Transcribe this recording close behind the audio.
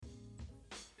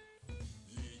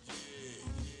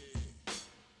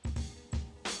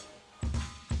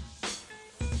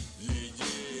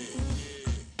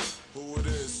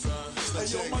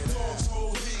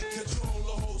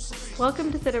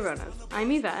Welcome to Cidaronas.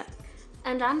 I'm Yvette.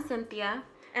 And I'm Cynthia.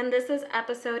 And this is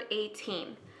episode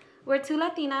 18. We're two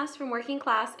Latinas from working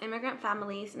class immigrant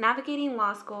families navigating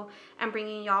law school and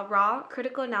bringing y'all raw,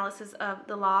 critical analysis of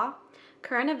the law,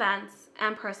 current events,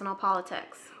 and personal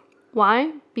politics.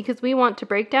 Why? Because we want to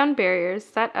break down barriers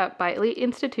set up by elite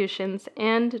institutions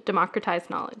and democratize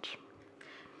knowledge.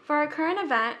 For our current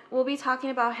event, we'll be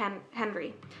talking about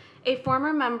Henry, a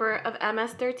former member of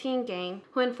MS-13 gang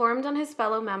who informed on his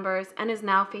fellow members and is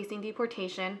now facing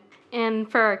deportation. And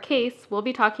for our case, we'll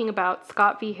be talking about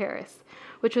Scott v. Harris,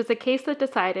 which was a case that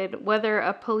decided whether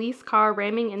a police car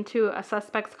ramming into a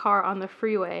suspect's car on the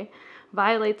freeway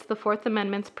violates the Fourth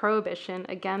Amendment's prohibition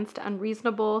against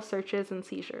unreasonable searches and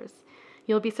seizures.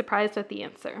 You'll be surprised at the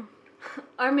answer.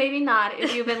 Or maybe not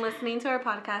if you've been listening to our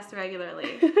podcast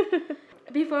regularly.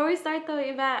 Before we start though,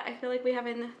 Yvette, I feel like we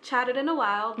haven't chatted in a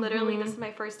while. Literally, This is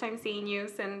my first time seeing you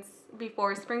since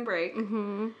before spring break.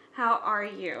 How are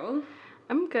you?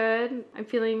 I'm good. I'm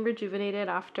feeling rejuvenated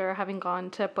after having gone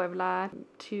to Puebla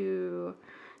to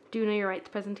do Know Your Rights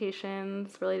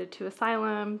presentations related to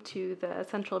asylum, to the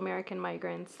Central American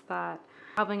migrants that are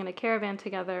traveling in a caravan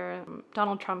together.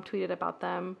 Donald Trump tweeted about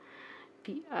them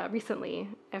recently,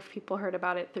 if people heard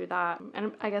about it through that.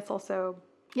 And I guess also,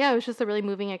 it was just a really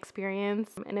moving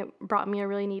experience, and it brought me a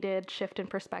really needed shift in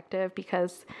perspective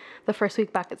because the first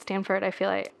week back at Stanford, I feel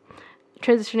like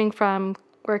transitioning from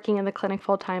working in the clinic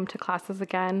full time to classes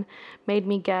again made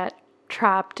me get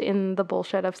trapped in the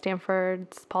bullshit of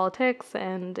Stanford's politics,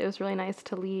 and it was really nice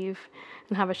to leave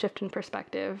and have a shift in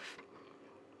perspective.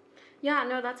 Yeah,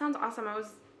 no, that sounds awesome.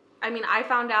 I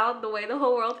found out the way the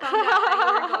whole world found out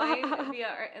that you were going via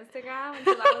our Instagram, and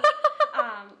so that was,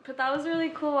 but that was really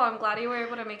cool. I'm glad you were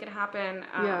able to make it happen.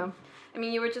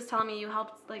 You were just telling me you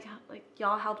helped, like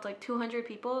y'all helped 200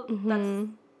 people.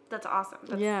 That's awesome.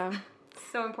 That's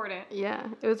so important. Yeah,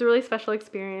 it was a really special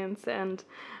experience, and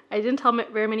I didn't tell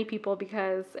very many people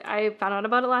because I found out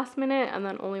about it last minute and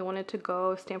then only wanted to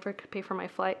go. Stanford could pay for my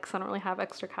flight because I don't really have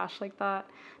extra cash like that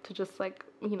to just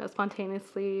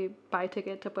spontaneously buy a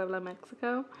ticket to Puebla,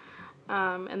 Mexico.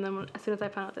 And then as soon as I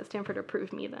found out that Stanford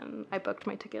approved me, then I booked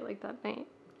my ticket that night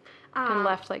and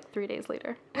left 3 days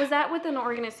later. Was that with an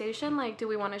organization? Do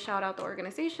we want to shout out the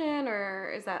organization, or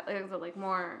is it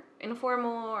more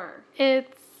informal, or?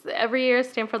 It's every year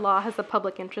Stanford Law has a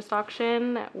public interest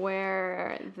auction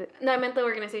where No, I meant the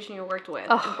organization you worked with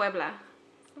in Puebla.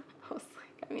 I was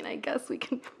I guess we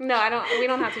can. No, we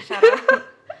don't have to shout out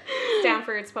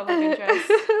Stanford's public interest.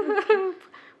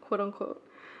 Quote unquote.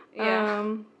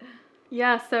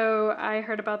 Yeah. So I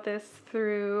heard about this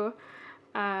through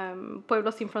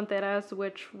Pueblos Sin Fronteras,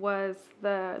 which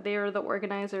they were the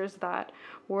organizers that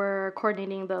were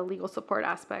coordinating the legal support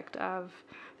aspect of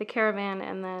the caravan,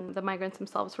 and then the migrants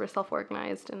themselves were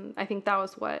self-organized. And I think that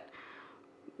was what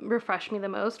refreshed me the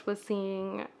most, was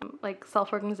seeing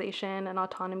self-organization and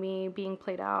autonomy being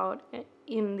played out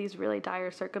in these really dire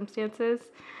circumstances.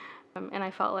 And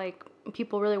I felt like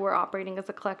people really were operating as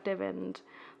a collective and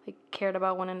cared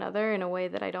about one another in a way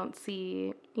that I don't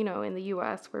see, in the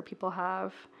U.S., where people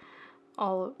have a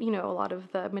lot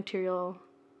of the material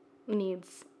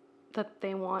needs that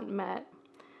they want met.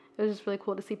 It was just really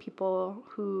cool to see people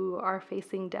who are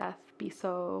facing death be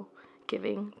so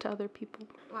giving to other people.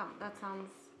 Wow, that sounds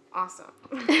awesome.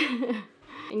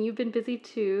 And you've been busy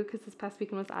too, because this past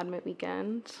weekend was Admit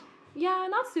weekend. Yeah,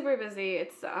 not super busy.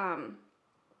 It's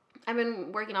I've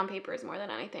been working on papers more than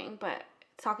anything, but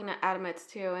talking to admits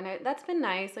too, and that's been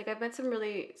nice. I've met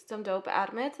some dope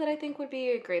admits that I think would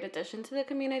be a great addition to the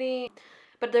community.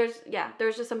 But there's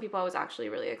just some people I was actually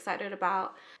really excited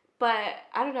about. But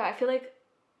I don't know, I feel like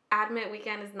Admit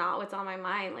weekend is not what's on my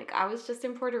mind. I was just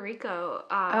in Puerto Rico.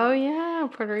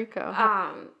 Puerto Rico.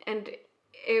 And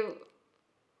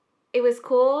it was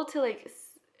cool to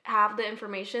have the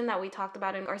information that we talked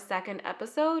about in our second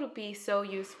episode be so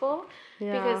useful,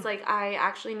 because I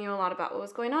actually knew a lot about what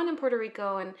was going on in Puerto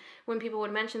Rico, and when people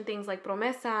would mention things like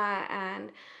Promesa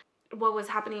and what was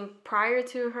happening prior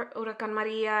to Huracán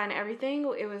Maria and everything,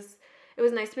 it was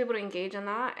nice to be able to engage in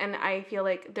that. And I feel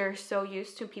like they're so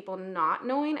used to people not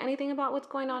knowing anything about what's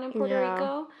going on in Puerto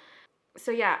Rico.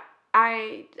 So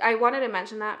I wanted to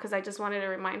mention that because I just wanted to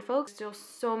remind folks, still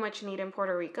so much need in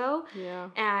Puerto Rico. Yeah.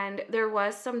 And there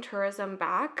was some tourism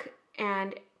back,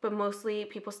 but mostly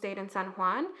people stayed in San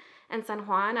Juan. And San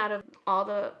Juan, out of all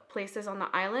the places on the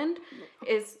island,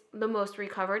 is the most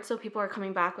recovered. So people are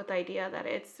coming back with the idea that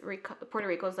Puerto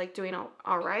Rico is doing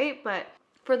all right. But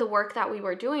for the work that we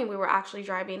were doing, we were actually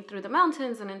driving through the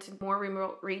mountains and into more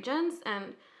remote regions.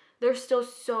 And there's still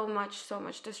so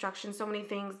much destruction, so many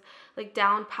things, like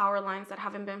down power lines that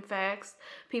haven't been fixed,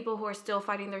 people who are still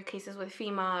fighting their cases with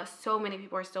FEMA. So many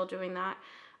people are still doing that.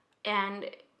 And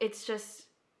it's just,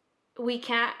 we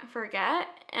can't forget,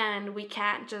 and we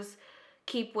can't just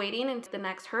keep waiting until the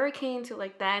next hurricane to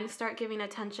like then start giving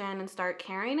attention and start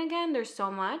caring again. There's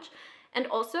so much. And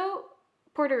also,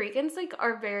 Puerto Ricans like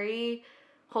are very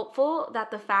hopeful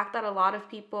that the fact that a lot of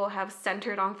people have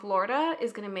centered on Florida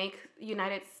is going to make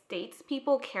United States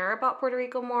people care about Puerto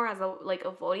Rico more as a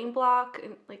voting bloc,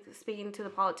 and like speaking to the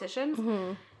politicians.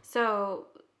 Mm-hmm. So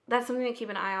that's something to keep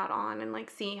an eye out on, and like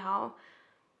see how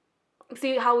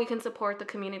we can support the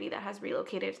community that has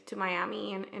relocated to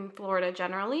Miami and Florida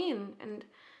generally, and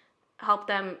help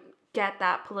them get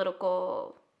that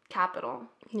political capital.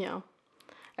 Yeah.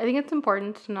 I think it's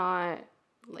important to not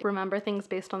remember things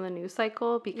based on the news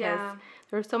cycle, because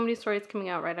there were so many stories coming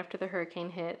out right after the hurricane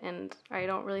hit, and I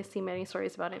don't really see many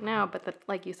stories about it now, but that,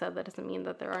 like you said, that doesn't mean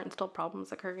that there aren't still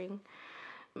problems occurring.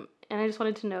 And I just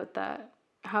wanted to note that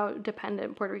how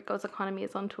dependent Puerto Rico's economy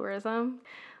is on tourism.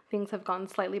 Things have gotten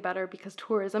slightly better because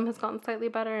tourism has gotten slightly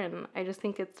better, and I just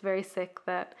think it's very sick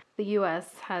that the U.S.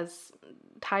 has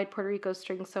tied Puerto Rico's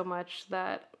strings so much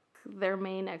that their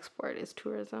main export is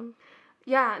tourism.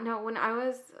 Yeah, no, when I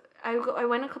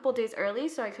went a couple days early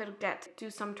so I could do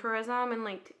some tourism and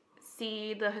like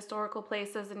see the historical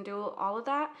places and do all of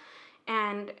that,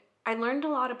 and I learned a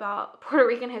lot about Puerto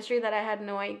Rican history that I had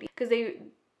no idea, because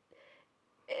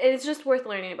it's just worth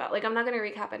learning about. Like, I'm not going to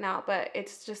recap it now, but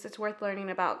it's worth learning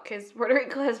about, because Puerto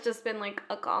Rico has just been, like,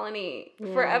 a colony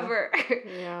forever.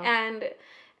 Yeah. And,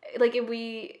 like, if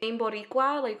we name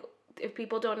Boricua, like, if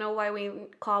people don't know why we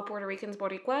call Puerto Ricans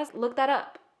Boricuas, look that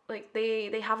up. Like,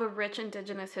 they have a rich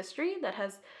indigenous history that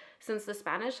has, since the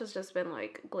Spanish, has just been,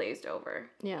 like, glazed over.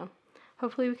 Yeah.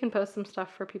 Hopefully we can post some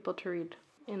stuff for people to read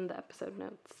in the episode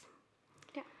notes.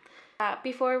 Yeah.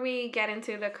 Before we get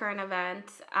into the current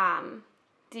event,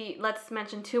 let's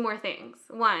mention two more things.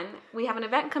 One, we have an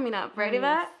event coming up, right,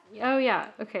 Yvette? Oh, yeah.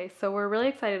 Okay, so we're really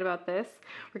excited about this.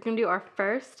 We're going to do our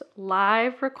first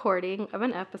live recording of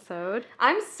an episode.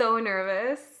 I'm so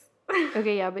nervous.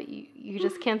 Okay, yeah, but you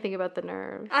just can't think about the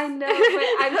nerves. I know,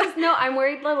 but I'm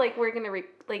worried that, like, we're going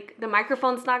to, the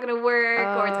microphone's not going to work,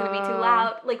 or it's going to be too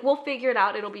loud. Like, we'll figure it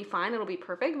out. It'll be fine. It'll be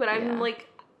perfect. But I'm,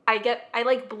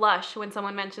 I blush when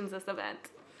someone mentions this event.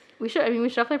 We should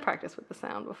definitely practice with the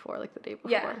sound before, like the day before.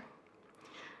 Yeah.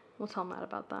 We'll tell Matt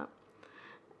about that.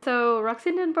 So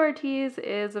Roxane Denbo-Ortiz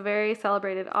is a very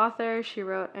celebrated author. She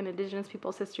wrote An Indigenous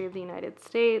People's History of the United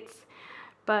States,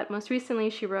 but most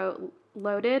recently she wrote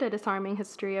Loaded, A Disarming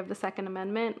History of the Second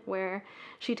Amendment, where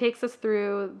she takes us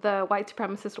through the white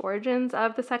supremacist origins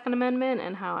of the Second Amendment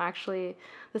and how actually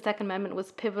the Second Amendment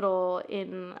was pivotal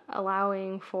in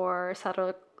allowing for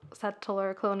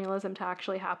settler colonialism to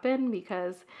actually happen,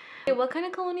 because... Wait, what kind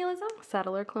of colonialism?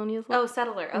 Settler colonialism. Oh,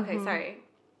 settler. Okay, mm-hmm. Sorry.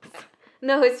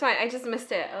 No, it's fine. I just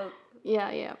missed it. Oh.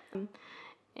 Yeah.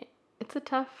 It's a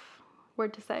tough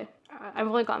word to say. I've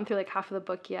only gotten through like half of the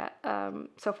book yet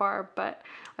so far, but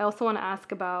I also want to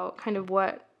ask about kind of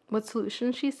what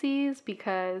solutions she sees,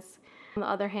 because on the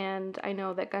other hand, I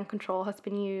know that gun control has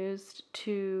been used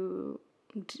to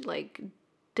like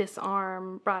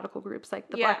disarm radical groups like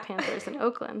the Black Panthers in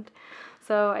Oakland.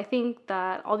 So I think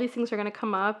that all these things are going to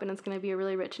come up, and it's going to be a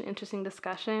really rich and interesting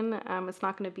discussion. It's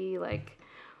not going to be like,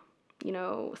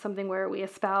 something where we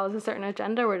espouse a certain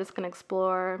agenda. We're just going to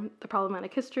explore the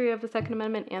problematic history of the Second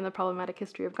Amendment and the problematic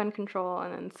history of gun control,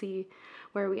 and then see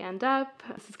where we end up.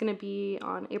 This is going to be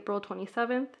on April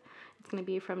 27th. It's going to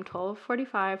be from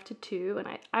 12:45 to 2,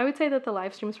 and I would say that the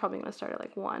live stream is probably going to start at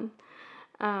like 1.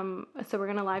 So we're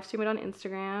going to live stream it on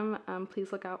Instagram.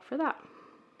 Please look out for that.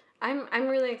 I'm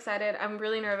really excited. I'm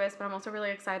really nervous, but I'm also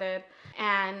really excited.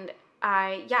 And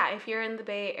if you're in the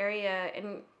Bay Area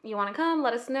and you want to come,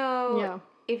 let us know. Yeah.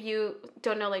 If you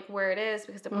don't know like where it is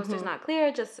because the poster's not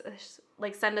clear, just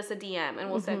like send us a DM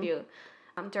and we'll send you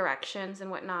directions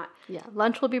and whatnot. Yeah,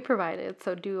 lunch will be provided,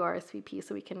 so do RSVP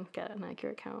so we can get an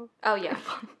accurate count. Oh yeah.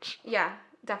 Lunch. Yeah,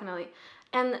 definitely.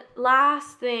 And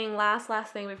last thing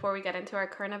before we get into our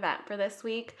current event for this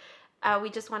week, we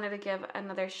just wanted to give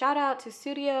another shout out to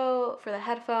Studio for the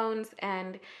headphones.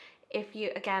 And if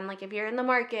you're in the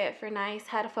market for nice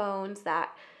headphones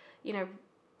that,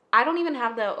 I don't even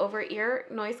have the over-ear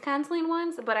noise canceling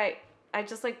ones, but I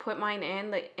just like put mine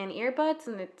in earbuds,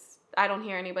 and I don't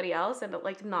hear anybody else, and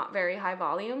like not very high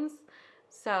volumes.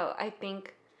 So I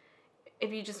think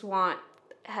if you just want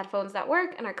headphones that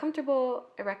work and are comfortable,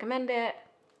 I recommend it.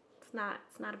 It's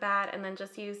not bad. And then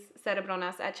just use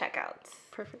Cerebronas at checkout.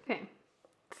 Perfect. Okay.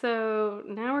 So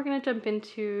now we're going to jump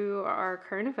into our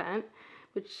current event.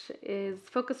 which is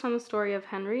focused on the story of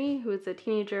Henry, who is a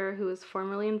teenager who was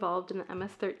formerly involved in the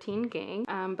MS-13 gang.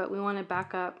 But we want to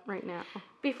back up right now.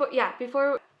 Before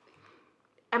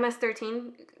MS-13,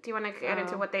 do you want to get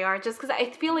into what they are? Just because I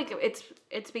feel like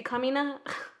it's becoming a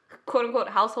quote-unquote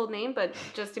household name, but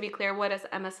just to be clear, what is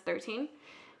MS-13?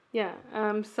 Yeah,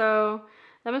 so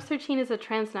MS-13 is a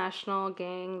transnational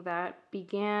gang that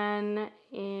began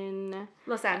in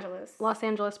Los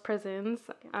Angeles prisons.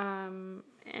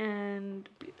 And,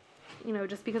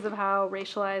 just because of how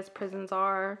racialized prisons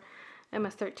are,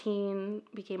 MS-13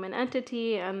 became an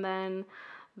entity, and then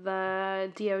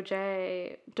the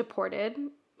DOJ deported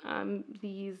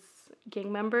these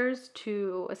gang members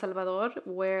to El Salvador,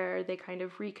 where they kind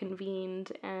of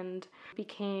reconvened and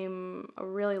became a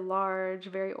really large,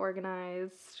 very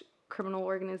organized criminal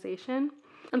organization.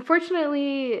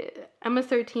 Unfortunately,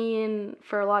 MS-13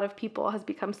 for a lot of people has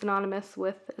become synonymous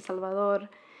with El Salvador,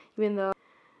 even though,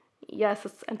 yes,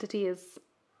 this entity is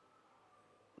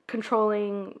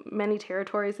controlling many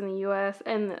territories in the U.S.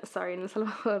 in El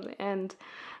Salvador, and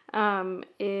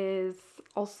is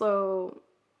also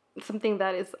something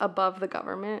that is above the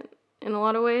government in a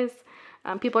lot of ways.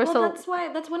 People are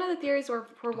that's one of the theories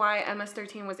for why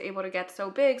MS-13 was able to get so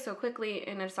big so quickly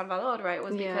in El Salvador, right?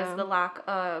 Was because the lack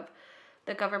of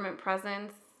the government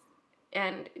presence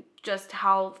and just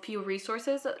how few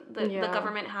resources the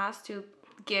government has to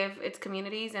give its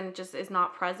communities, and just is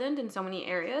not present in so many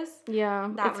areas.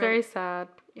 Yeah, it's very sad.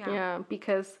 Yeah,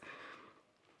 because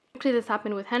actually this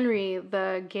happened with Henry.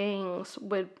 The gangs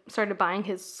started buying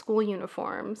his school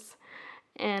uniforms,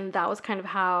 and that was kind of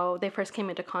how they first came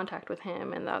into contact with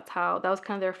him, and that was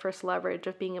kind of their first leverage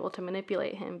of being able to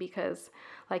manipulate him, because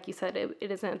like you said,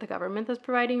 it isn't the government that's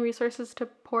providing resources to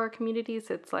poor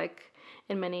communities. It's like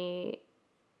in many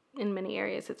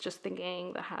areas it's just the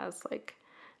gang that has like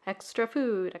extra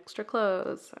food, extra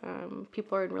clothes.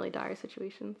 People are in really dire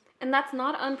situations, and that's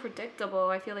not unpredictable.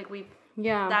 I feel like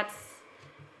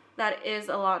that is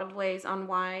a lot of ways on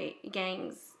why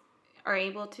gangs are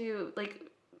able to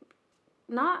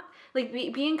not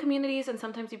be in communities and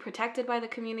sometimes be protected by the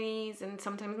communities and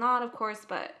sometimes not, of course,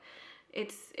 but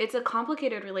it's a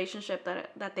complicated relationship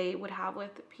that they would have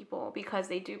with people, because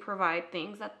they do provide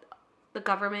things that the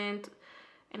government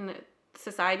and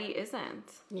society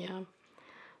isn't. Yeah.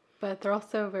 But they're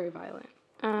also very violent.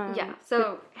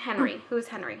 So Henry. Who's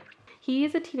Henry? He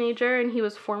is a teenager, and he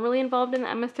was formerly involved in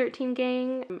the MS-13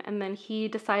 gang. And then he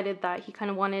decided that he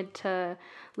kind of wanted to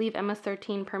leave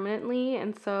MS-13 permanently.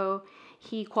 And so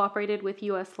he cooperated with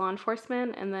U.S. law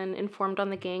enforcement and then informed on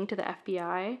the gang to the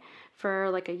FBI for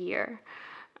like a year.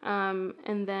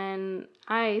 And then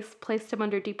ICE placed him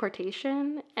under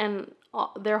deportation. And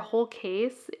their whole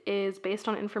case is based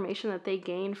on information that they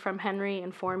gained from Henry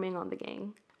informing on the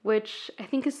gang, which I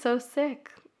think is so sick.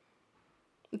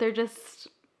 They're just,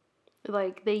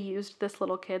 they used this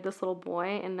little kid, this little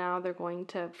boy, and now they're going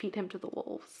to feed him to the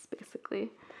wolves, basically.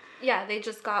 Yeah, they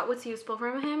just got what's useful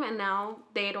from him, and now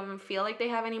they don't feel like they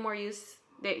have any more use,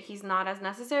 that he's not as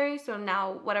necessary, so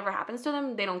now whatever happens to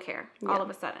them, they don't care, all of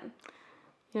a sudden.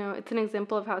 It's an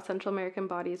example of how Central American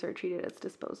bodies are treated as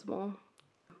disposable.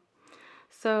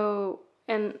 So,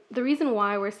 and the reason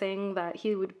why we're saying that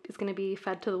is going to be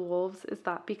fed to the wolves is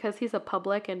that because he's a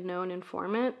public and known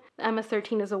informant,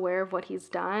 MS-13 is aware of what he's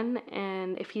done,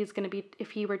 and if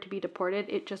he were to be deported,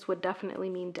 it just would definitely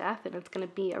mean death, and it's going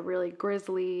to be a really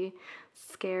grisly,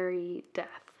 scary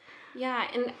death. Yeah,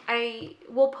 and I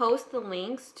will post the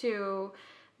links to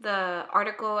the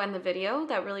article and the video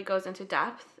that really goes into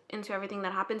depth into everything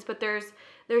that happens, but there's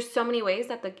so many ways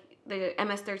that the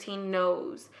MS-13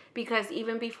 knows, because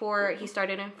even before he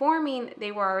started informing,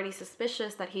 they were already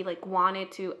suspicious that he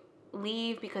wanted to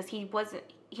leave because he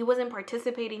wasn't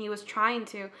participating. He was trying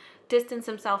to distance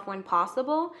himself when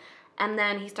possible, and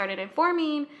then he started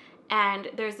informing, and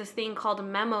there's this thing called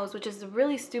memos, which is a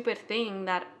really stupid thing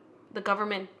that the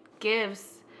government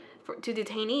gives to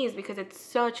detainees because it's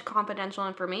such confidential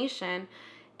information,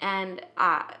 and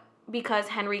because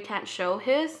Henry can't show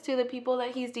his to the people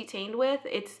that he's detained with,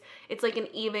 it's like an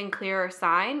even clearer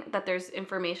sign that there's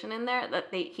information in there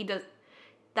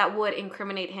that would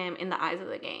incriminate him in the eyes of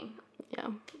the gang. Yeah.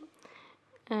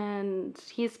 And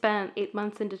he spent 8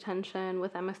 months in detention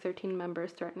with MS-13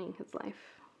 members threatening his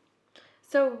life.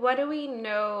 So what do we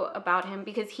know about him?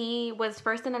 Because he was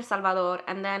first in El Salvador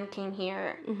and then came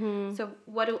here. Mm-hmm. So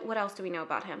what else do we know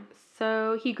about him?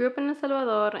 So he grew up in El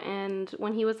Salvador, and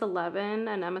when he was 11,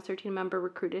 an MS-13 member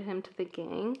recruited him to the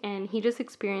gang, and he just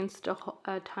experienced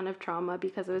a ton of trauma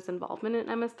because of his involvement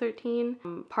in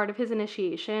MS-13. Part of his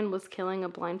initiation was killing a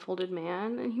blindfolded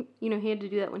man, and he had to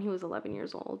do that when he was 11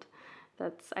 years old.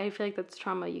 I feel like that's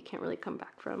trauma you can't really come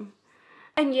back from.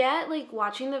 And yet, like,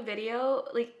 watching the video,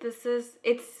 like,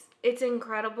 it's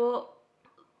incredible.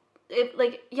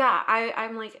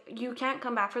 I'm like, you can't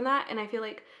come back from that. And I feel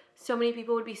like so many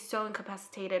people would be so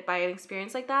incapacitated by an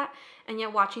experience like that. And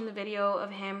yet watching the video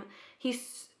of him,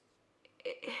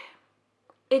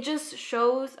 it just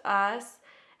shows us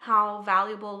how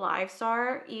valuable lives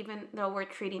are, even though we're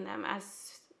treating them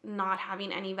as not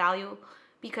having any value,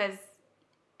 because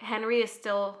Henry is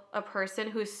still a person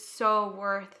who's so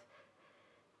worth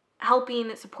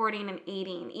helping, supporting, and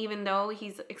aiding, even though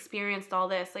he's experienced all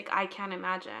this. Like, I can't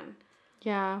imagine.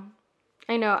 Yeah,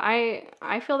 I know.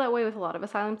 I feel that way with a lot of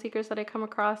asylum seekers that I come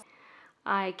across.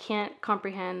 I can't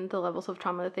comprehend the levels of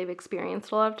trauma that they've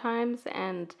experienced a lot of times,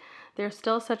 and they're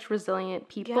still such resilient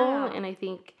people. Yeah. And I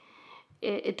think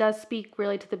it does speak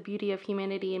really to the beauty of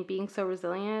humanity and being so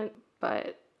resilient,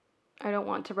 but I don't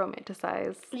want to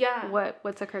romanticize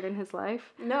what's occurred in his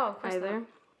life. No, of course either. not.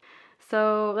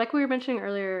 So, like we were mentioning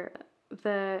earlier,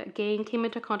 the gang came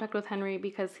into contact with Henry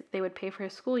because they would pay for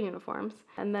his school uniforms.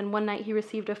 And then one night he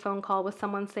received a phone call with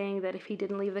someone saying that if he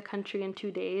didn't leave the country in 2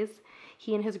 days,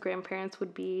 he and his grandparents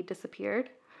would be disappeared.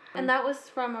 And that was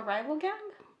from a rival gang?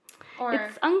 Or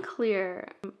it's unclear.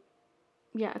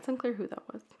 Yeah, it's unclear who that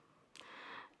was.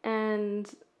 And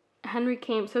Henry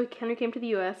came to the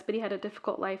U.S., but he had a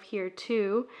difficult life here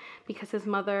too, because his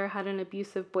mother had an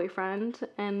abusive boyfriend,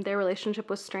 and their relationship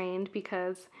was strained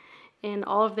because in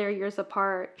all of their years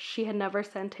apart, she had never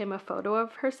sent him a photo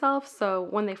of herself. So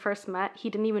when they first met, he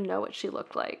didn't even know what she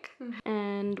looked like. Mm-hmm.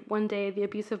 And one day, the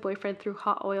abusive boyfriend threw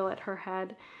hot oil at her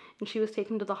head, and she was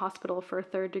taken to the hospital for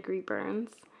 3rd-degree burns.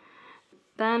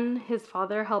 Then his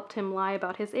father helped him lie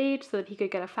about his age so that he could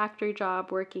get a factory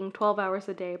job working 12 hours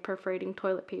a day perforating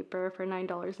toilet paper for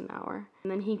 $9 an hour.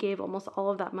 And then he gave almost all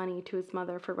of that money to his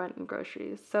mother for rent and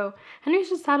groceries. So Henry's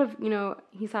just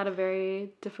he's had a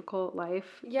very difficult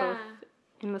life. Yeah. Both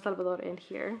in El Salvador and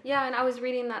here. Yeah, and I was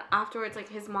reading that afterwards, like,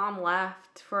 his mom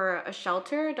left for a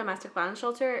shelter, domestic violence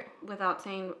shelter, without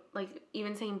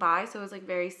even saying bye. So it was, like,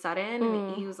 very sudden.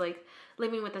 And he was, like,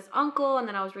 living with his uncle. And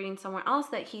then I was reading somewhere else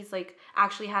that he's, like,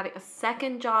 actually had a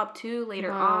second job, too,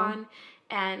 later on.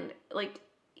 And, like,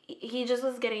 he just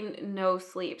was getting no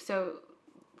sleep. So,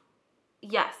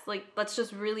 yes, like, let's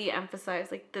just really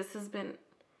emphasize, like, this has been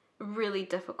really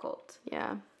difficult.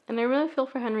 Yeah. And I really feel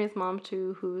for Henry's mom,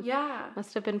 too, who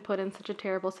must have been put in such a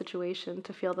terrible situation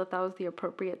to feel that was the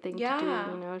appropriate thing to do.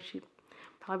 You know, she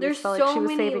probably felt like she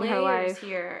was saving her life.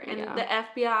 Here. And the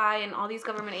FBI and all these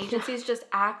government agencies just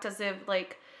act as if,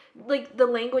 like the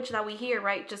language that we hear,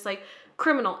 right? Just like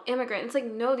criminal, immigrant. It's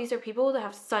like, no, these are people that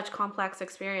have such complex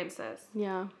experiences.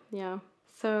 Yeah.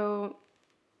 So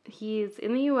he's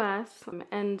in the U.S.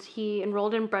 and he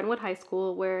enrolled in Brentwood High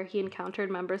School, where he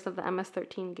encountered members of the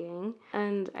MS-13 gang.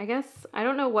 And I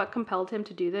don't know what compelled him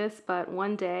to do this, but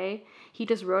one day he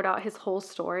just wrote out his whole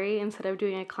story instead of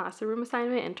doing a classroom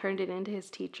assignment and turned it into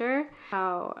his teacher.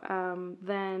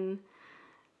 Then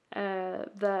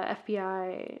the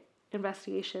FBI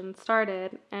investigation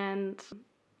started, and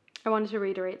I wanted to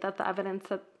reiterate that the evidence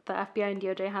that the FBI and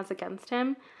DOJ has against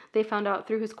him, they found out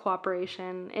through his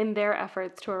cooperation in their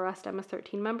efforts to arrest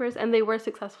MS-13 members, and they were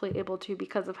successfully able to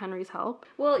because of Henry's help.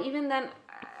 Well, even then,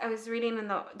 I was reading in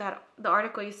the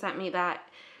article you sent me that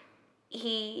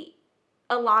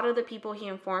a lot of the people he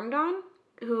informed on,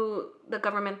 who the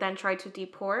government then tried to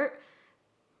deport,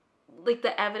 like,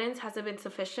 the evidence hasn't been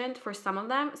sufficient for some of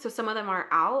them, so some of them are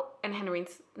out, and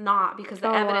Henry's not, because the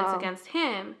evidence against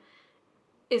him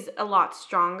is a lot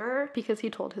stronger. Because he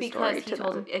told his story to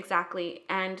them. Exactly.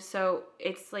 And so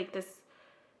it's like this,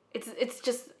 it's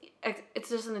just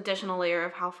an additional layer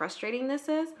of how frustrating this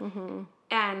is. Mm-hmm.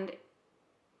 And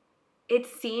it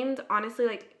seemed, honestly,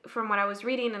 like, from what I was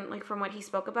reading and, like, from what he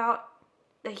spoke about,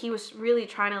 that he was really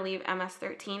trying to leave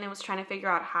MS-13 and was trying to figure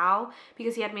out how,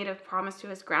 because he had made a promise to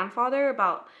his grandfather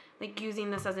about, like, using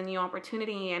this as a new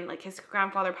opportunity, and, like, his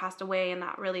grandfather passed away, and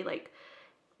that really, like,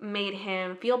 made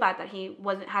him feel bad that he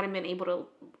hadn't been able to,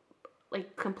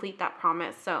 like, complete that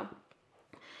promise. So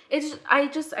I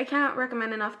can't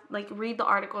recommend enough, like, read the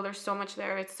article. There's so much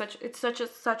there. It's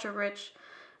such a rich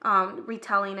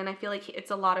retelling, and I feel like it's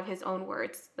a lot of his own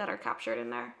words that are captured in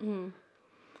there.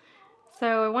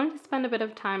 So I wanted to spend a bit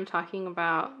of time talking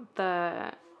about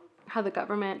how the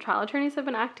government trial attorneys have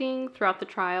been acting throughout the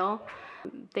trial.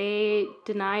 They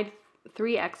denied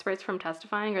 3 experts from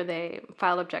testifying, or they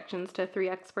filed objections to 3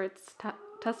 experts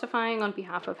testifying on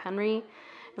behalf of Henry,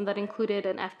 and that included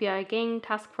an FBI gang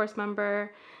task force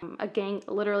member, a gang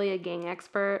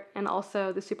expert, and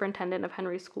also the superintendent of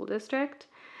Henry's school district.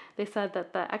 They said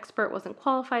that the expert wasn't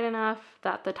qualified enough,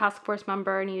 that the task force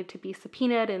member needed to be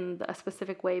subpoenaed in a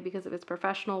specific way because of his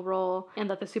professional role, and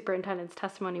that the superintendent's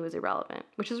testimony was irrelevant,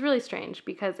 which is really strange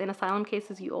because in asylum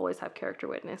cases, you always have character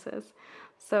witnesses.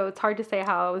 So it's hard to say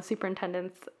how the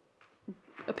superintendent's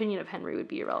opinion of Henry would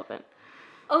be irrelevant.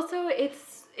 Also,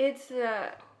 this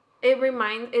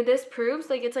proves,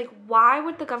 like, it's like, why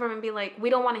would the government be like, we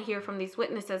don't want to hear from these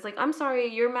witnesses? Like, I'm sorry,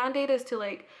 your mandate is to,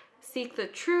 like, seek the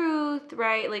truth,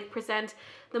 right? Like, present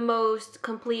the most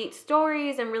complete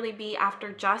stories and really be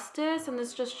after justice. And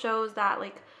this just shows that,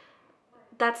 like,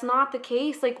 that's not the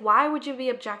case. Like, why would you be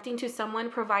objecting to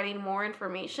someone providing more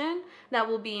information that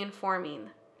will be informing?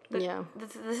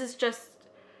 This is just,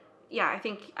 I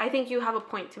think you have a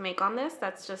point to make on this.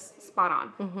 That's just spot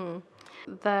on.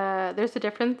 Mm-hmm. There's a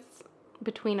difference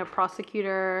between a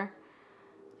prosecutor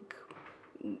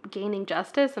gaining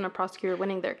justice and a prosecutor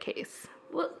winning their case.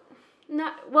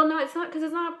 No, it's not, because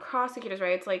it's not prosecutors,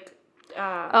 right? It's like...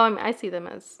 I see them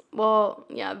as... Well,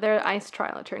 yeah, they're ICE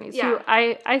trial attorneys, who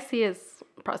I see as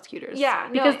prosecutors. Yeah,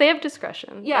 no, because they have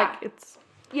discretion. Yeah. Like, it's...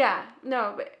 Yeah,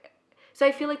 no, but... So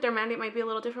I feel like their mandate might be a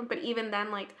little different, but even then,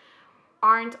 like,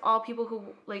 aren't all people who,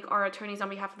 like, are attorneys on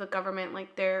behalf of the government,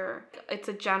 like, it's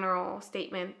a general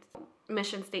statement,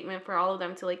 mission statement for all of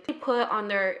them to, like, put on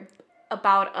their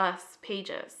About Us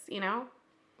pages, you know?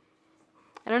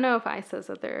 I don't know if ICE says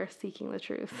that they're seeking the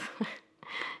truth.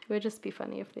 It would just be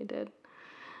funny if they did.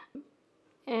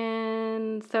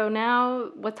 And so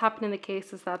now what's happened in the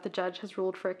case is that the judge has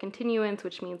ruled for a continuance,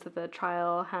 which means that the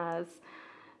trial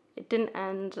it didn't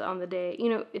end on the day,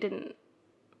 it didn't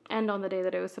end on the day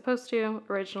that it was supposed to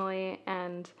originally.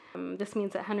 And this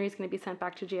means that Henry's going to be sent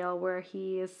back to jail, where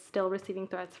he is still receiving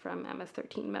threats from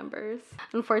MS-13 members.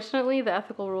 Unfortunately, the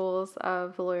ethical rules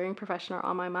of the lawyering profession are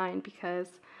on my mind because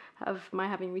of my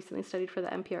having recently studied for the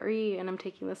MPRE, and I'm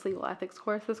taking this legal ethics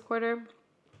course this quarter.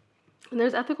 And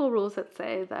there's ethical rules that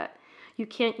say that you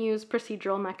can't use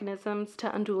procedural mechanisms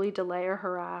to unduly delay or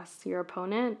harass your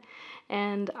opponent.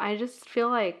 And I just feel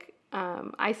like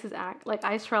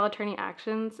ICE trial attorney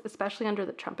actions, especially under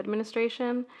the Trump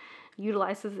administration,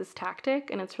 utilizes this tactic,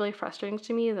 and it's really frustrating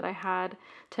to me that I had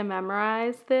to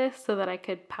memorize this so that I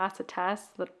could pass a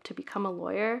test to become a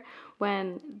lawyer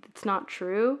when it's not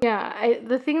true.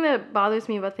 The thing that bothers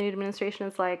me about the new administration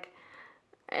is, like,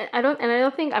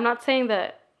 I'm not saying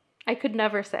that I could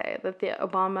never say that the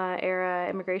Obama era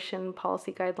immigration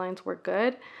policy guidelines were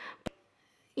good.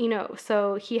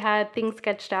 So he had things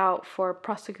sketched out for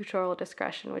prosecutorial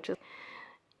discretion, which is,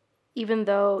 even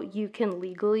though you can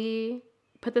legally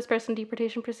put this person in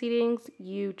deportation proceedings,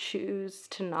 you choose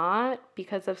to not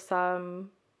because of some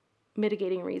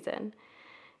mitigating reason.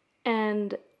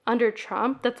 And under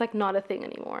Trump, that's, like, not a thing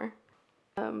anymore.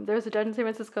 There was a judge in San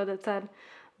Francisco that said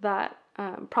that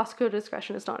prosecutorial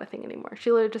discretion is not a thing anymore.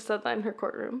 She literally just said that in her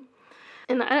courtroom.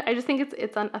 And I just think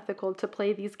it's unethical to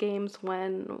play these games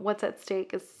when what's at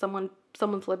stake is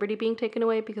someone's liberty being taken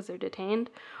away because they're detained,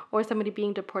 or somebody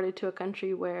being deported to a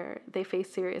country where they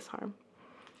face serious harm.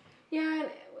 Yeah,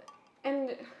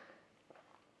 and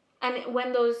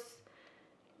when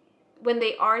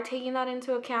they are taking that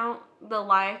into account, the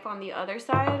life on the other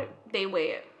side, they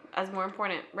weigh it as more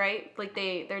important, right? Like,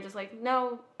 they're just like,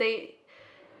 no,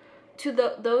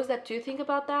 those that do think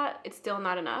about that, it's still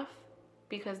not enough,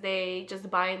 because they just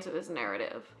buy into this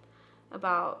narrative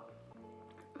about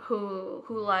whose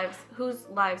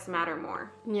lives matter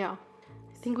more. Yeah, I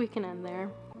think we can end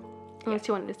there, unless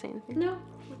you wanted to say anything. No,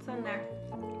 let's end there.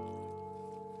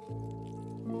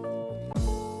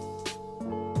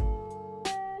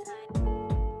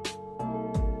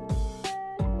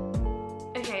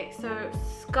 Okay, so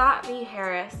Scott v.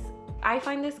 Harris. I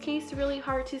find this case really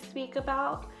hard to speak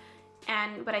about,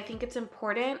 but I think it's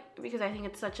important because I think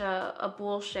it's such a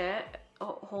bullshit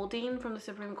holding from the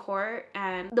Supreme Court.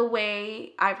 And the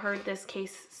way I've heard this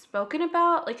case spoken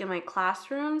about, like, in my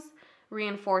classrooms,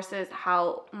 reinforces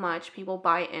how much people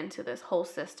buy into this whole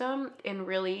system in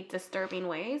really disturbing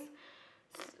ways.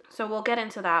 So we'll get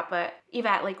into that, but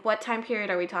Yvette, like, what time period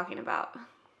are we talking about?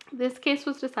 This case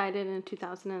was decided in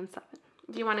 2007.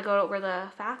 Do you want to go over the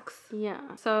facts? Yeah.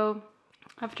 So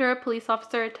after a police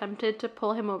officer attempted to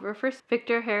pull him over first,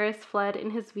 Victor Harris fled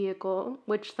in his vehicle,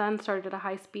 which then started a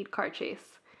high-speed car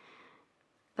chase.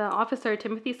 The officer,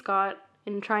 Timothy Scott,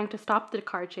 in trying to stop the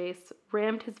car chase,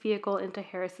 rammed his vehicle into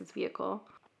Harris's vehicle.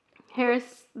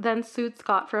 Harris then sued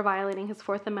Scott for violating his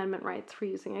Fourth Amendment rights for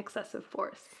using excessive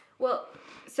force. Well,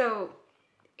 so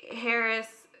Harris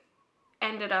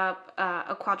ended up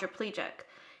a quadriplegic,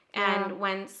 and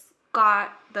when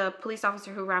Scott, the police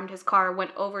officer who rammed his car,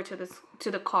 went over to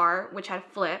the car, which had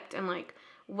flipped and, like,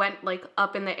 went like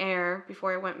up in the air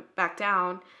before it went back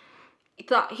down,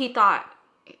 he thought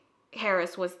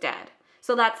Harris was dead.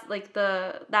 So that's like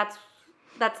that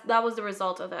was the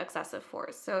result of the excessive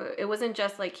force. So it wasn't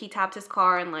just like he tapped his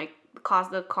car and like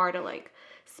caused the car to like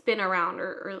spin around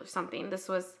or something.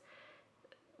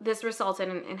 This resulted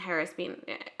in Harris being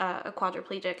a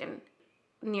quadriplegic and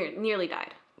nearly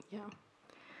died. Yeah.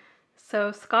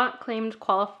 So Scott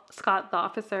the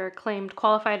officer claimed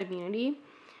qualified immunity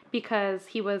because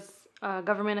he was a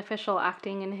government official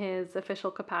acting in his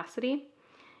official capacity.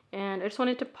 And I just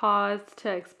wanted to pause to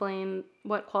explain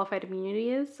what qualified immunity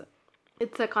is.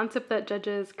 It's a concept that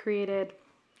judges created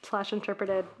 /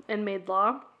 interpreted and made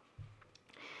law.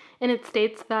 And it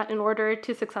states that in order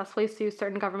to successfully sue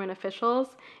certain government officials,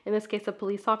 in this case a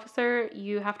police officer,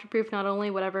 you have to prove not only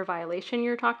whatever violation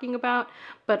you're talking about,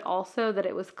 but also that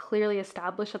it was clearly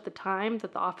established at the time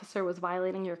that the officer was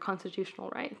violating your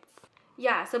constitutional rights.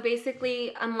 Yeah, so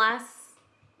basically, unless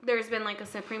there's been like a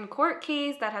Supreme Court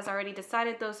case that has already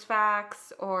decided those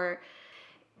facts, or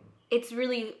it's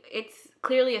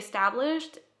clearly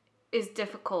established, is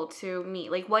difficult to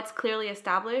meet. Like, what's clearly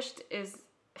established is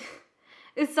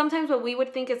sometimes what we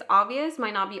would think is obvious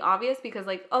might not be obvious because,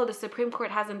 like, oh, the Supreme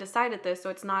Court hasn't decided this, so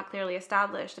it's not clearly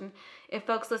established. And if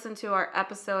folks listen to our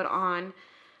episode on,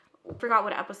 I forgot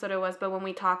what episode it was, but when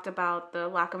we talked about the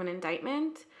lack of an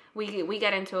indictment, we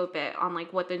get into a bit on,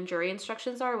 like, what the jury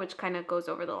instructions are, which kind of goes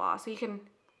over the law. So you can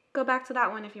go back to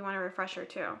that one if you want a refresher,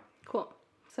 too. Cool.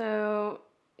 So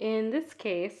in this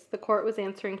case, the court was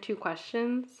answering two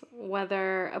questions: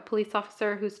 whether a police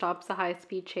officer who stops a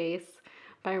high-speed chase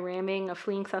by ramming a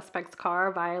fleeing suspect's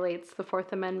car violates the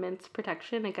Fourth Amendment's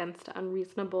protection against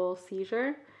unreasonable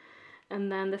seizure. And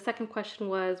then the second question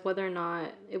was whether or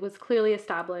not it was clearly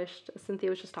established, as Cynthia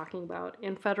was just talking about,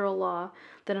 in federal law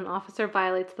that an officer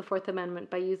violates the Fourth Amendment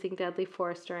by using deadly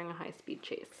force during a high-speed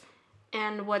chase.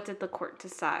 And what did the court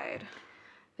decide?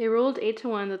 They ruled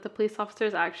 8-1 that the police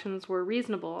officer's actions were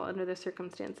reasonable under the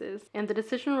circumstances, and the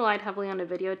decision relied heavily on a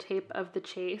videotape of the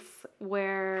chase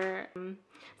where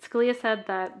Scalia said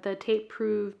that the tape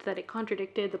proved that it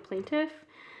contradicted the plaintiff,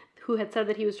 who had said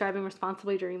that he was driving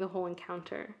responsibly during the whole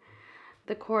encounter.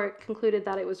 The court concluded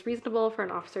that it was reasonable for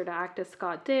an officer to act as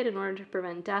Scott did in order to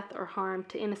prevent death or harm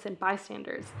to innocent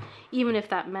bystanders, even if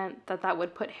that meant that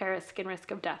would put Harris in risk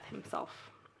of death himself.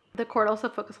 The court also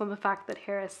focused on the fact that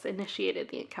Harris initiated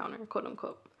the encounter, quote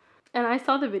unquote. And I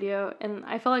saw the video, and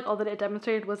I felt like all that it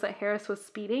demonstrated was that Harris was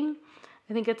speeding.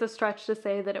 I think it's a stretch to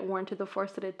say that it warranted the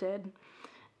force that it did.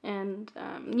 And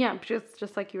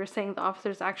just like you were saying, the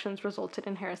officer's actions resulted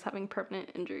in Harris having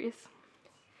permanent injuries.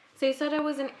 So you said it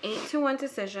was an 8-1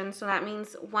 decision, so that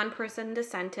means one person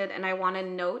dissented, and I want to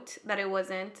note that it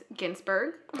wasn't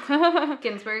Ginsburg.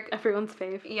 Ginsburg. Everyone's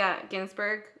fave. Yeah,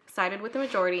 Ginsburg sided with the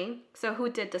majority. So who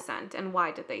did dissent, and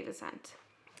why did they dissent?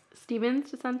 Stephen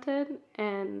dissented,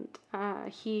 and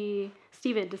he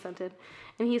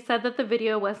said that the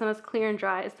video wasn't as clear and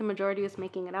dry as the majority was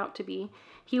making it out to be.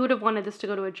 He would have wanted this to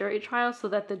go to a jury trial so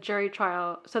that the jury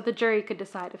could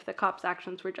decide if the cops'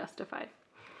 actions were justified.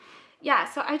 Yeah,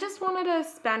 so I just wanted to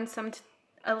spend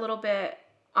a little bit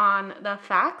on the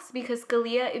facts, because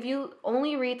Scalia, if you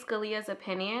only read Scalia's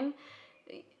opinion,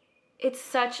 it's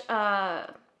such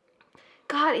a...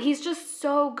 God, he's just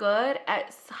so good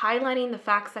at highlighting the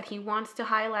facts that he wants to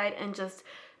highlight and just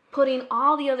putting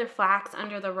all the other facts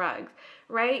under the rug,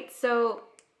 right? So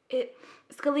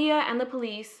Scalia and the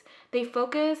police, they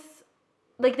focus,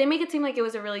 like, they make it seem like it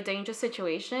was a really dangerous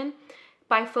situation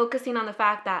by focusing on the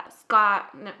fact that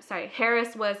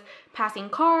Harris was passing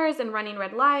cars and running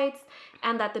red lights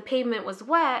and that the pavement was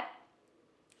wet.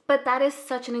 But that is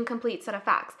such an incomplete set of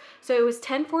facts. So it was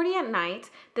 10:40 at night.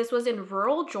 This was in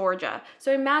rural Georgia.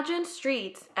 So imagine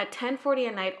streets at 10:40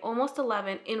 at night, almost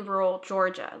 11, in rural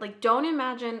Georgia. Like, don't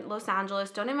imagine Los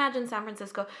Angeles. Don't imagine San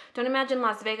Francisco. Don't imagine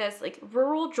Las Vegas. Like,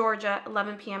 rural Georgia,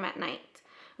 11 p.m. at night.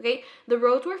 Okay? The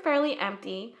roads were fairly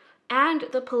empty, and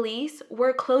the police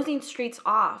were closing streets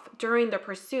off during the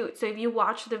pursuit. So if you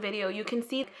watch the video, you can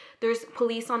see there's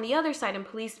police on the other side and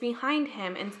police behind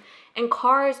him, and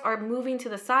cars are moving to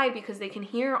the side because they can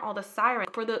hear all the sirens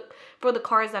for the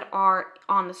cars that are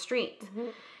on the street. Mm-hmm.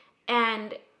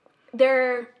 And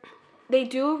they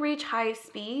do reach high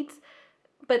speeds,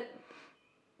 but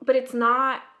it's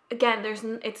not, again,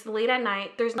 it's late at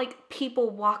night. There's like people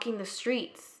walking the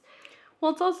streets.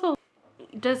 Well, it's also,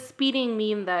 does speeding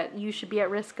mean that you should be at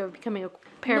risk of becoming a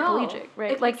paraplegic,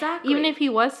 right? Like, exactly. Even if he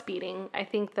was speeding, I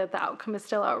think that the outcome is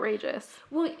still outrageous.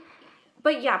 Well,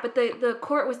 but the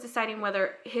court was deciding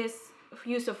whether his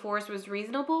use of force was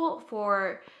reasonable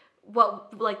for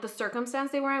what, like, the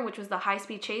circumstance they were in, which was the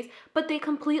high-speed chase, but they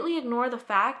completely ignore the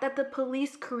fact that the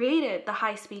police created the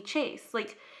high-speed chase.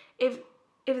 Like, if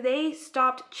they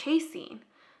stopped chasing,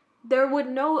 there would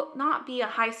not be a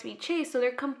high-speed chase, so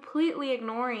they're completely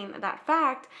ignoring that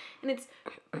fact, and it's...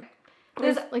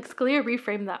 Like, Scalia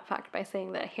reframed that fact by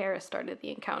saying that Harris started the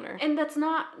encounter. And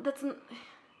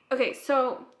okay,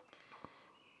 so...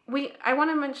 I want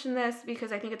to mention this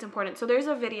because I think it's important. So there's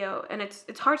a video, and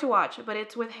it's hard to watch, but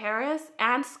it's with Harris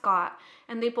and Scott,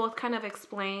 and they both kind of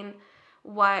explain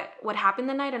what happened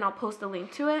the night, and I'll post the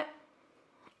link to it.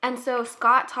 And so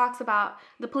Scott talks about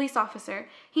the police officer.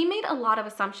 He made a lot of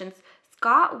assumptions.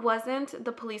 Scott wasn't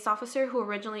the police officer who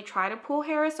originally tried to pull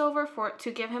Harris over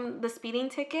to give him the speeding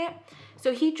ticket.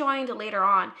 So he joined later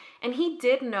on, and he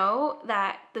did know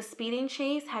that the speeding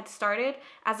chase had started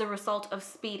as a result of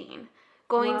speeding.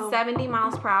 Going 70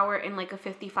 miles per hour in like a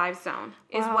 55 zone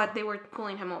is what they were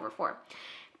pulling him over for.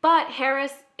 But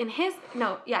Harris Scott in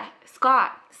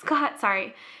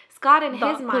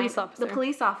his mind, the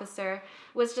police officer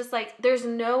was just like, there's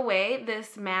no way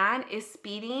this man is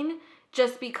speeding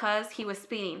just because he was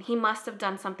speeding. He must have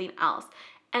done something else.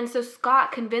 And so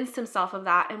Scott convinced himself of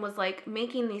that and was like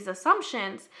making these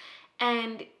assumptions.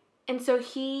 And so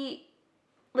he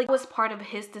was part of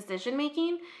his decision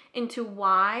making into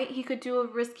why he could do a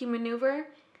risky maneuver.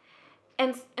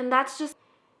 And that's just,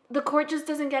 the court just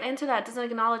doesn't get into that, doesn't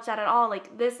acknowledge that at all.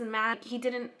 Like, this man, he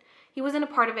wasn't a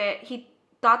part of it. He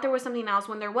thought there was something else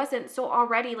when there wasn't. So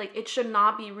already, like, it should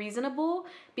not be reasonable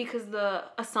because the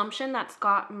assumption that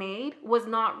Scott made was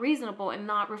not reasonable and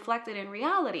not reflected in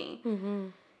reality. Mm-hmm.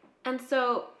 And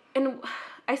so, and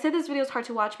I said this video is hard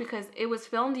to watch because it was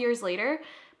filmed years later,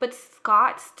 but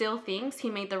Scott still thinks he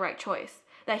made the right choice,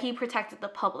 that he protected the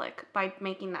public by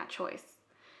making that choice.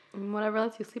 Whatever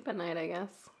lets you sleep at night, I guess.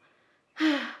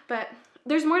 But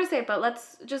there's more to say, but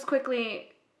let's just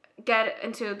quickly get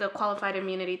into the qualified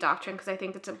immunity doctrine because I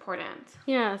think it's important.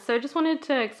 Yeah, so I just wanted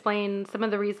to explain some of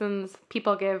the reasons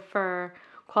people give for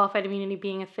qualified immunity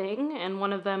being a thing, and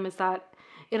one of them is that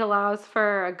it allows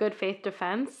for a good faith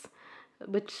defense,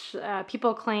 which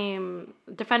people claim,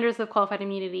 defenders of qualified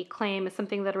immunity claim is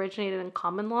something that originated in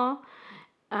common law,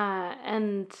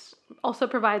 and also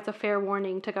provides a fair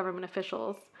warning to government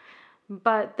officials.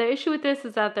 But the issue with this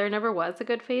is that there never was a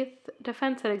good faith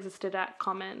defense that existed at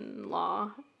common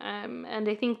law. And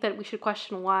I think that we should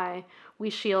question why we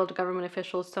shield government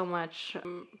officials so much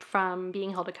from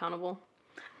being held accountable.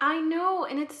 I know,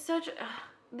 and it's such...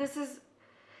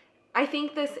 I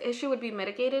think this issue would be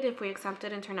mitigated if we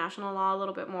accepted international law a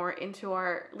little bit more into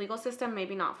our legal system.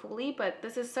 Maybe not fully, but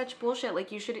this is such bullshit.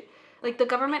 The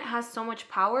government has so much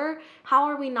power. How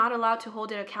are we not allowed to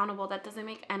hold it accountable? That doesn't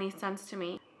make any sense to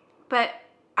me. But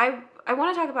I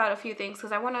want to talk about a few things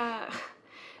because I want to...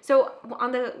 So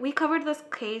we covered this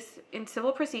case in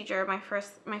civil procedure,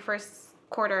 my first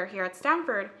quarter here at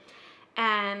Stanford.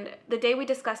 And the day we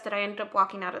discussed it, I ended up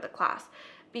walking out of the class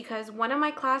because one of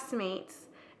my classmates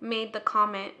made the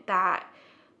comment that,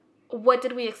 what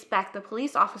did we expect the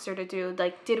police officer to do?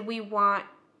 Like, did we want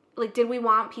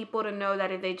people to know that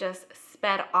if they just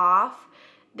sped off,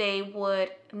 they would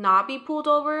not be pulled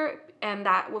over? And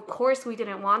that, of course, we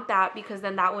didn't want that because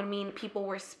then that would mean people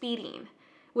were speeding,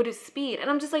 would speed. And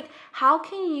I'm just like,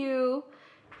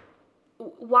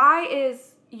 why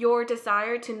is your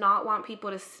desire to not want people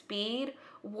to speed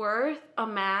worth a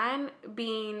man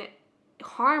being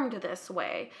harmed this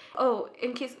way? Oh,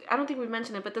 in case, I don't think we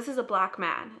mentioned it, but this is a black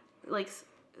man. Like,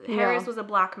 Harris was a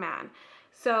black man.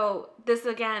 So this,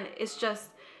 again, is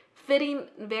just fitting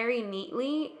very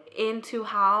neatly into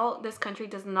how this country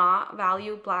does not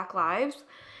value black lives.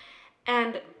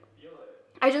 And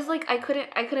I just, I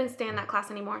couldn't stand that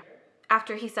class anymore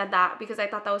after he said that because I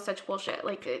thought that was such bullshit.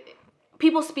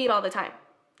 People speed all the time.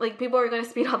 People are going to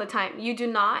speed all the time. You do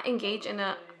not engage in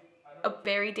a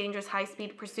very dangerous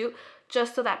high-speed pursuit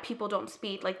just so that people don't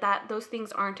speed. Those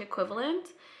things aren't equivalent.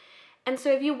 And so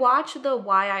if you watch the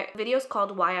videos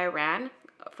called Why I Ran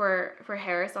for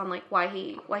Harris on why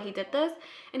he did this,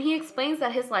 and he explains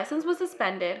that his license was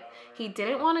suspended, he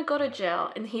didn't want to go to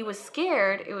jail, and he was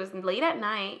scared. It was late at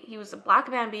night. He was a black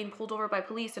man being pulled over by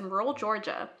police in rural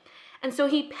Georgia. And so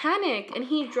he panicked and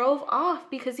he drove off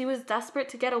because he was desperate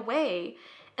to get away.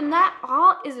 And that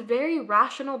all is very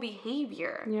rational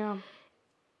behavior. Yeah.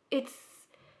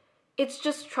 It's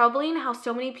just troubling how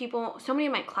so many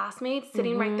of my classmates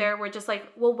sitting right there were just like,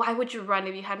 well, why would you run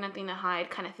if you had nothing to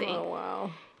hide, kind of thing. Oh, wow.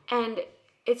 And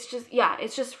it's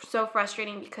just so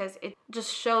frustrating because it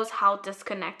just shows how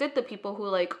disconnected the people who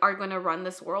are going to run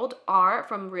this world are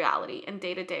from reality and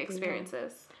day-to-day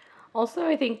experiences. Also,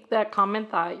 I think that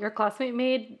comment that your classmate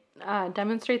made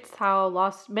demonstrates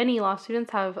how many law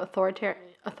students have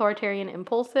authoritarian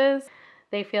impulses.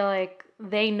 They feel like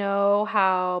they know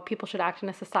how people should act in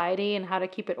a society and how to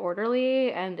keep it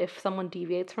orderly. And if someone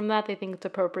deviates from that, they think it's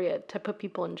appropriate to put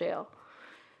people in jail.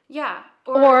 Yeah.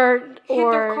 Or hit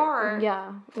their car.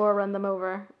 Yeah. Or run them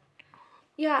over.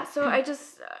 Yeah. So I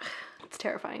just... it's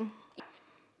terrifying.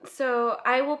 So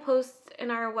I will post in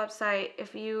our website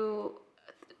if you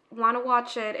want to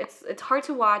watch it. It's hard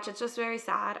to watch. It's just very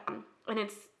sad. And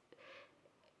it's...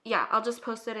 Yeah, I'll just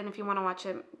post it. And if you want to watch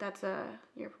it, that's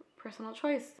your personal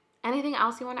choice. Anything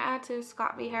else you want to add to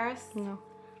Scott v. Harris? No.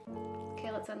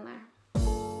 Okay, let's end there.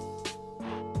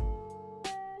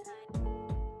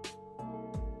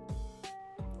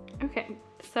 Okay,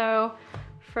 so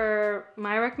for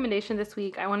my recommendation this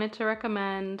week, I wanted to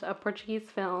recommend a Portuguese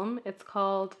film. It's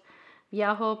called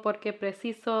Viajo porque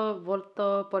preciso,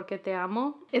 volto porque te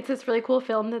amo. It's this really cool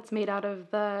film that's made out of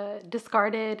the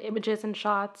discarded images and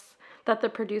shots that the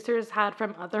producers had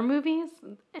from other movies.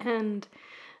 And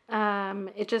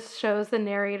it just shows the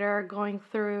narrator going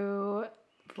through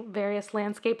various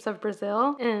landscapes of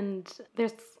Brazil. And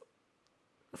there's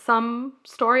some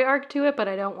story arc to it, but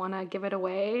I don't want to give it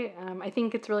away. I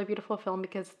think it's a really beautiful film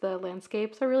because the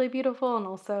landscapes are really beautiful, and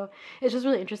also it's just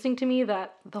really interesting to me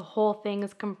that the whole thing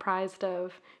is comprised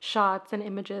of shots and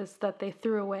images that they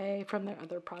threw away from their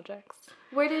other projects.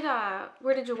 Where did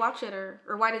you watch it, or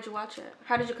why did you watch it?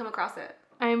 How did you come across it?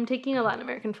 I'm taking a Latin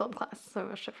American film class, so I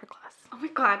watched it for class. Oh my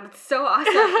god, that's so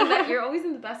awesome! You're always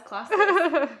in the best classes.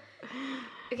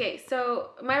 Okay, so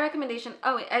my recommendation...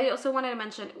 Oh, wait, I also wanted to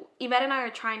mention, Yvette and I are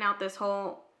trying out this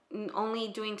whole only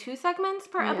doing 2 segments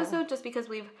per episode, just because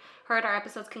we've heard our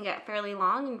episodes can get fairly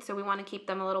long, and so we want to keep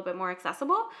them a little bit more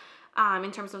accessible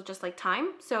in terms of just like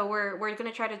time. So we're going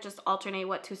to try to just alternate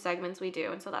what 2 segments we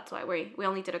do, and so that's why we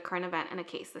only did a current event and a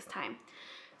case this time.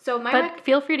 So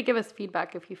feel free to give us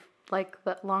feedback if you like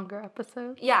the longer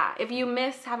episodes. Yeah, if you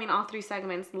miss having all 3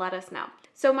 segments, let us know.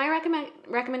 So my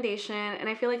recommendation, and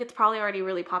I feel like it's probably already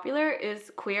really popular,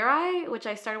 is Queer Eye, which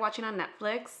I started watching on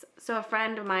Netflix. So a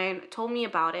friend of mine told me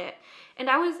about it, and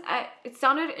it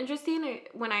sounded interesting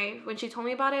when she told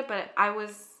me about it, but I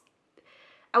was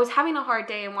having a hard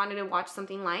day and wanted to watch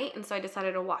something light, and so I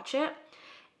decided to watch it.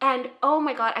 And oh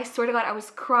my god, I swear to god, I was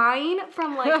crying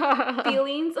from like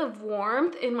feelings of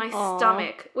warmth in my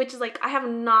stomach, which is like, I have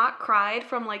not cried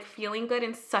from like feeling good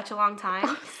in such a long time.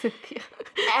 Oh, Cynthia.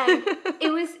 And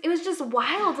it was just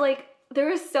wild. Like, there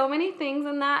were so many things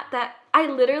in that I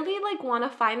literally like want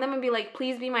to find them and be like,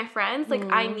 please be my friends.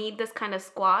 Like, I need this kind of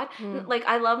squad. Like,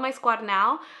 I love my squad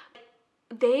now.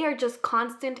 They are just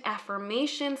constant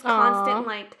affirmations,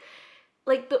 constant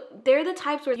they're the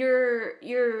types where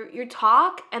you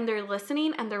talk and they're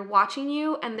listening and they're watching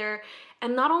you, and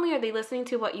not only are they listening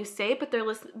to what you say, but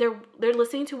they're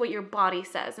listening to what your body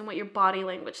says and what your body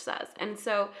language says. And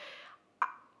so,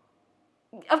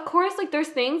 of course, like, there's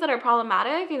things that are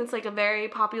problematic, and it's like a very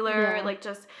popular like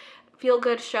just feel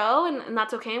good show, and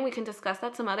that's okay, and we can discuss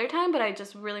that some other time, but I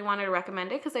just really wanted to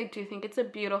recommend it because I do think it's a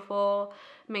beautiful,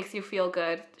 makes you feel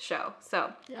good show.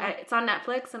 So it's on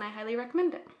Netflix, and I highly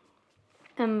recommend it.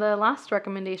 And the last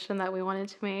recommendation that we wanted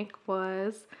to make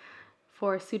was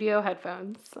for Studio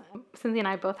headphones. Cynthia and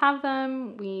I both have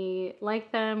them. We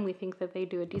like them. We think that they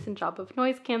do a decent job of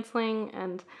noise canceling,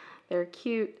 and they're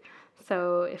cute.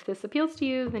 So if this appeals to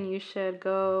you, then you should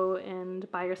go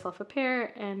and buy yourself a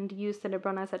pair and use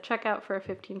Cinebronas at checkout for a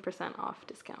 15% off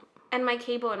discount. And my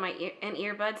cable and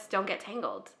earbuds don't get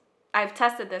tangled. I've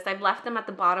tested this. I've left them at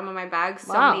the bottom of my bag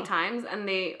so many times, and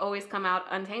they always come out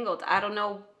untangled. I don't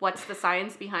know what's the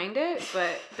science behind it,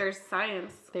 but there's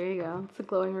science. There you go. It's a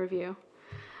glowing review.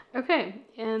 Okay,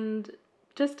 and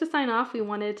just to sign off, we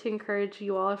wanted to encourage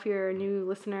you all, if you're a new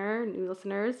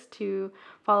listeners, to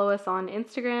follow us on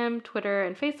Instagram, Twitter,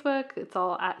 and Facebook. It's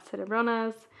all at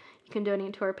Cinebronas. You can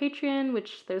donate to our Patreon,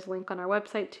 which there's a link on our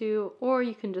website too, or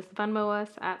you can just Venmo us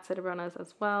at Cinebronas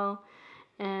as well.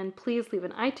 And please leave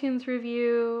an iTunes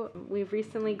review. We've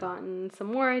recently gotten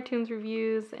some more iTunes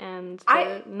reviews, and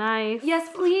they're nice. Yes,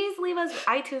 please leave us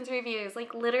iTunes reviews.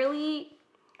 Like, literally,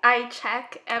 I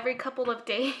check every couple of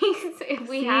days if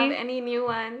we have any new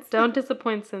ones. Don't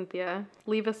disappoint Cynthia.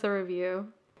 Leave us a review.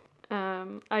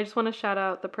 I just want to shout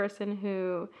out the person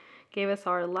who gave us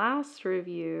our last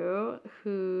review,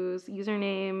 whose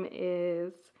username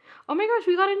is... Oh my gosh,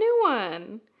 we got a new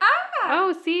one.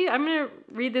 Oh, see, I'm going to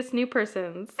read this new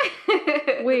person's.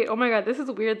 Wait, oh my god, this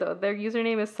is weird though. Their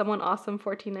username is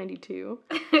someoneawesome1492.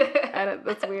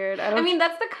 That's weird. I mean,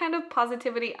 that's the kind of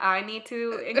positivity I need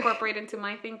to incorporate into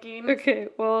my thinking. Okay,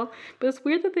 well, but it's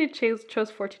weird that they chose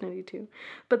 1492.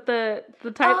 But the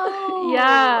type,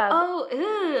 yeah. Oh,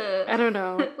 ew. I don't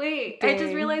know. Wait, dang. I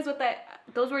just realized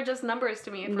those were just numbers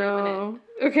to me for a minute.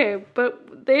 Okay,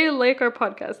 but they like our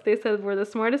podcast. They said we're the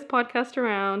smartest podcast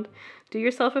around. Do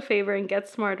yourself a favor and get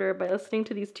smarter by listening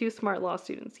to these two smart law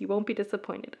students. You won't be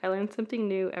disappointed. I learn something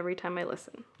new every time I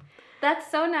listen.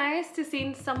 That's so nice to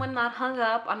see someone not hung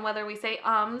up on whether we say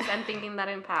and thinking that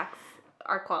impacts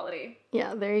our quality.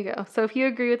 Yeah, there you go. So if you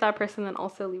agree with that person, then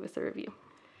also leave us a review.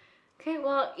 Okay,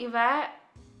 well, Yvette,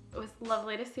 it was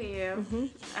lovely to see you. Mm-hmm.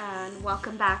 And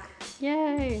welcome back.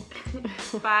 Yay.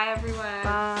 Bye, everyone.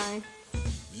 Bye.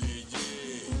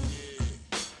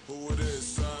 Who it is,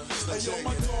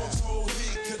 son?